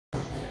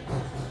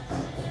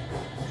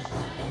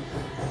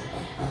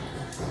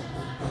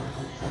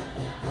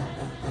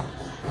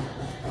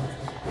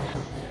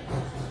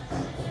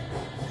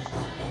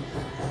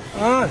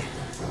on.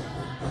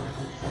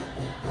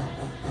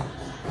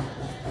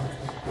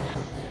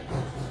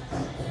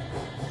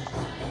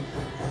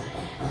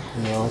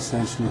 May all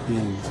sentient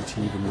beings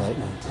achieve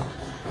enlightenment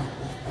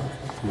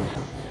through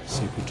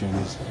sacred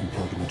journeys and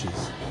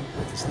pilgrimages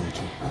of this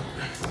nature.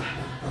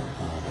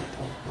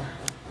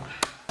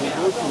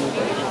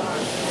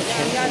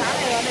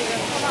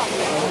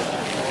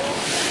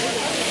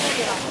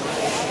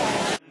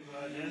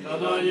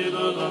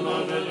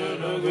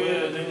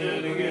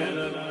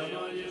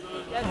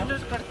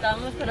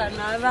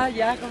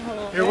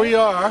 Here we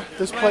are.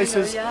 This place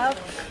is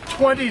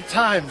 20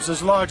 times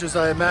as large as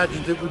I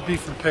imagined it would be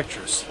from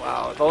pictures.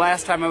 Wow, the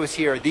last time I was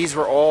here, these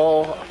were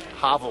all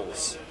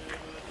hovels.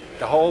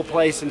 The whole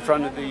place in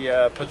front of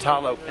the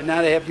Patala. And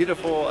now they have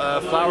beautiful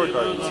flower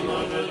gardens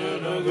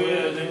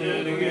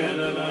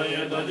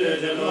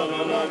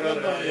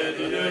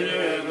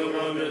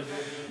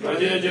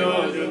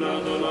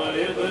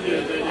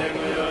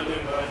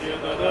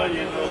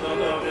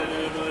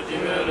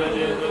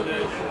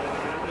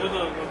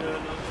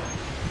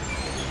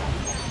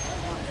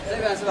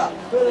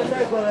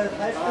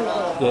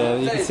Yeah,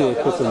 you can see it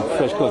put some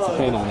fresh coats of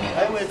paint on it.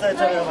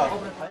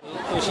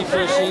 Fishy,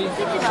 fishy.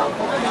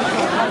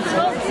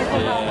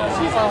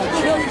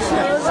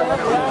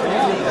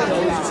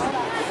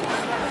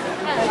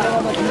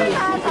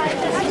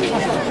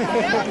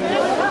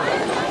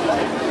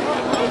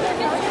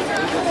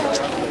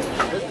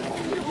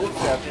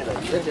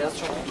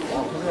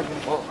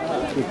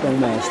 Good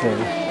master.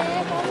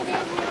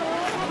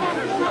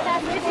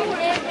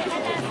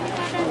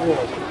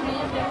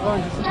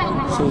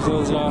 So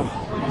those are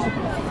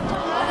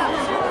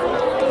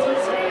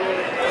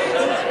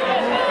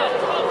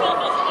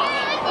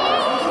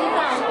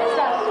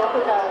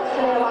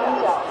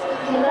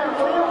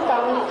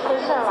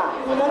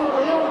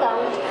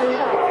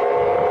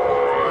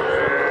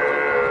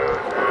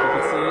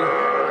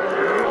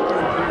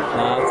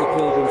it's a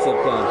pilgrims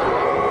have done.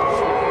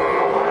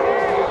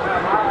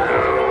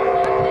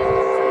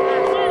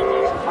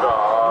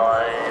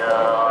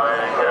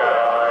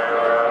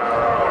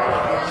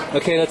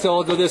 Okay, let's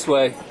all go this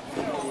way,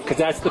 because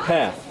that's the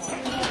path.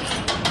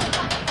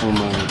 Oh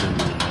my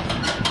goodness.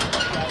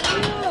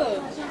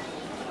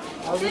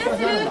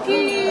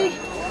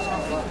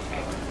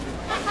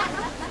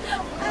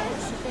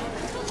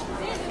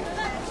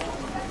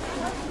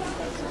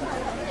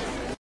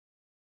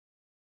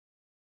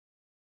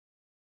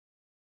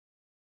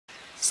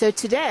 So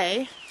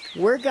today,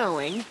 we're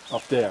going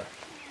Up there.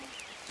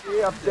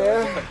 up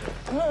there.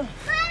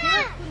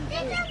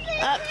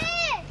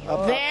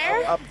 up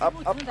there.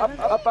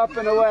 Up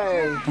and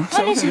away.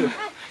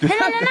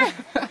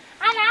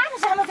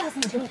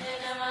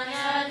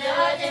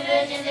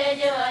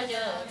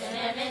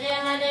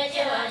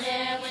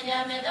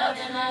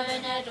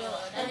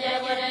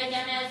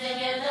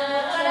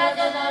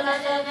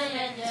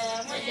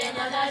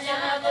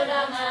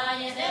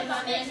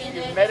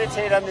 You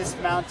meditate on this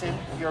mountain,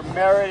 your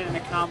merit and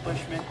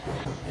accomplishment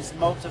is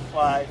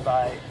multiplied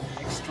by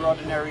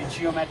extraordinary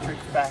geometric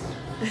factor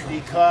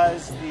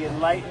because the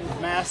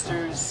enlightened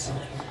masters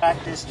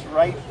practiced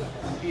right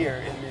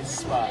here in this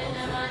spot.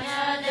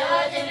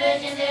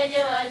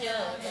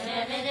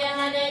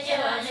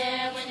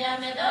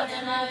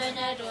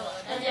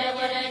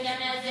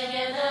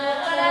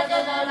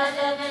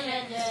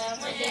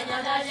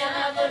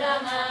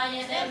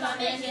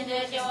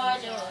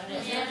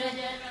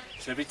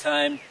 So every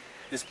time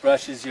this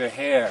brushes your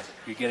hair,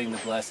 you're getting the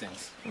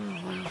blessings.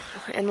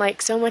 And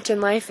like so much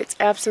in life, it's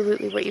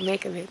absolutely what you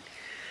make of it.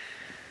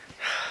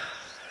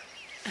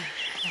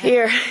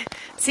 Here.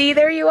 See,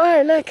 there you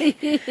are, look.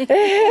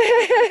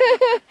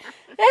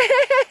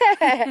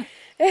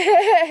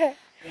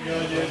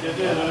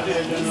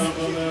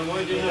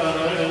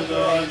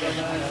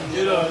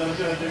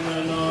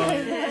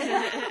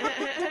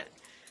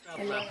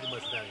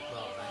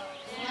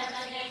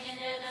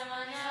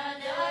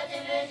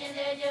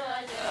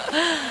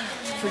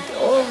 För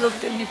all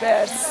of the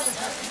universe,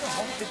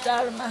 the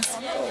Dharma.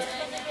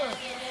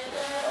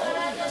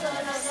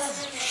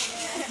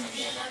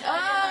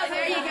 Oh,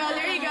 there you go,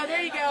 there you go,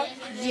 there you go.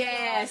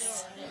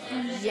 Yes.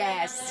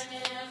 Yes.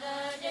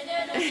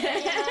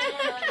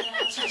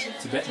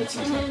 Tibetan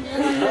tea.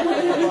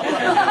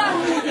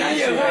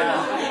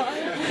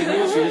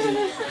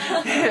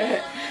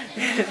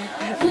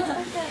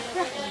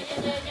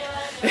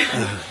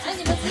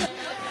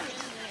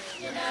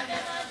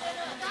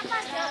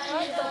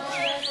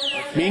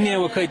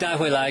 Mingnian 我可以带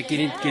回来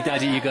给大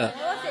家一个。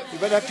 You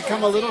better have to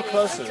come a little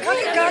closer.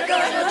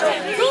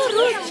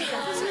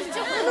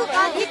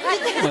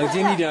 往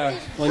近一点，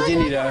往近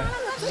一点。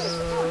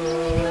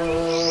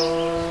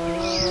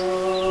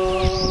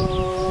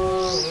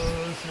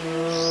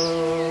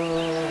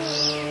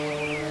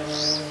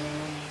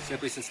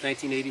Simply since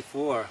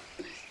 1984,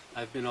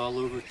 I've been all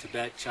over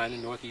Tibet, China,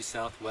 northeast,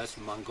 southwest,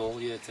 from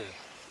Mongolia to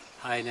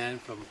Hainan,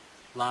 from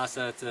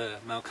Lhasa to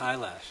Mount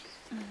Kailash.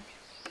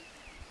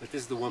 But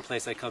this is the one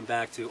place I come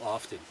back to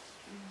often,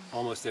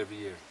 almost every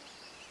year,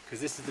 because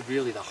this is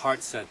really the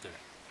heart center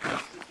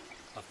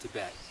of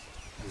Tibet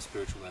and the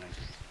spiritual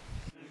energy.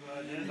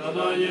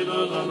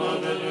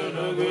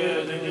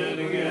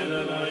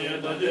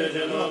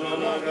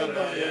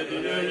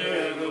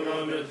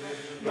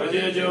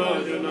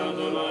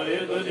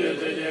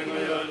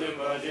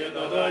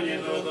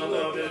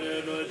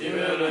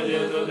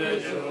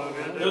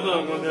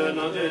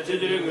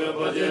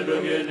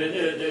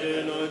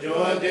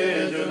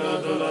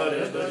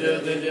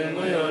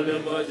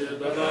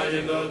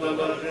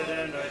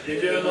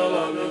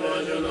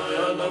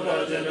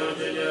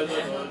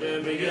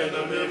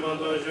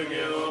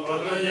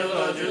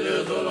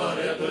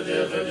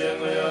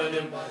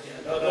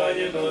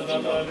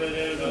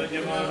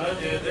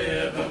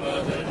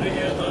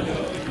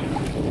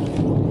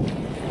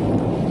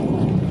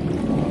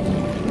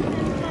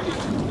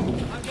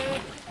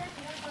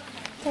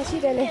 다시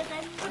되네.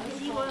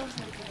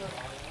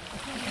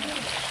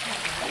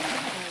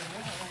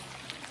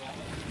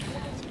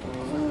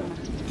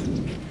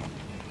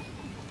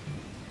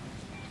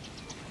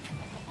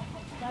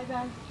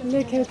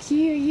 Look how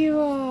cute you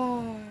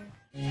are.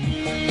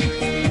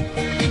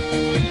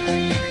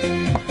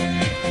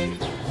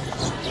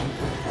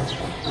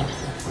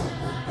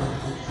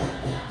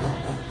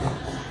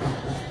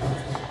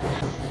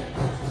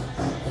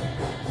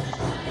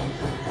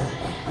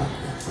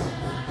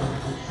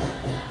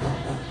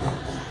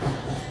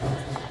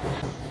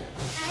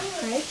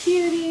 Hi,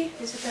 cutie.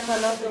 Have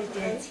a lovely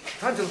day.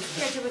 Have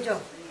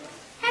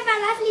a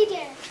lovely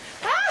day.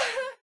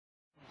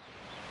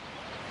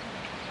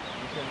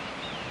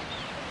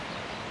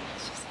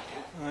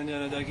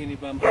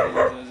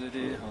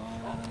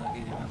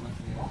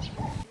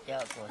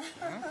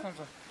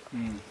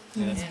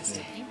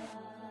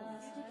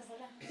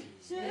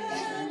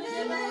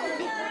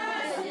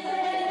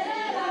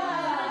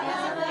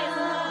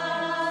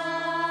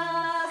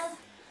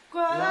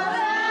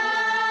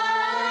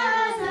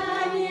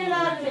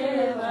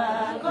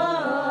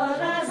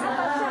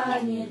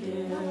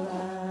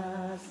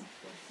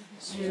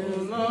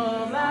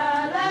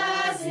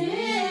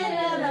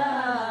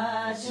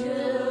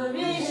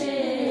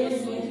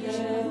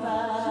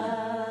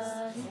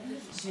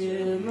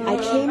 I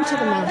came to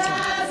the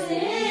mountain,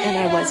 and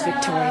I was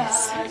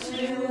victorious.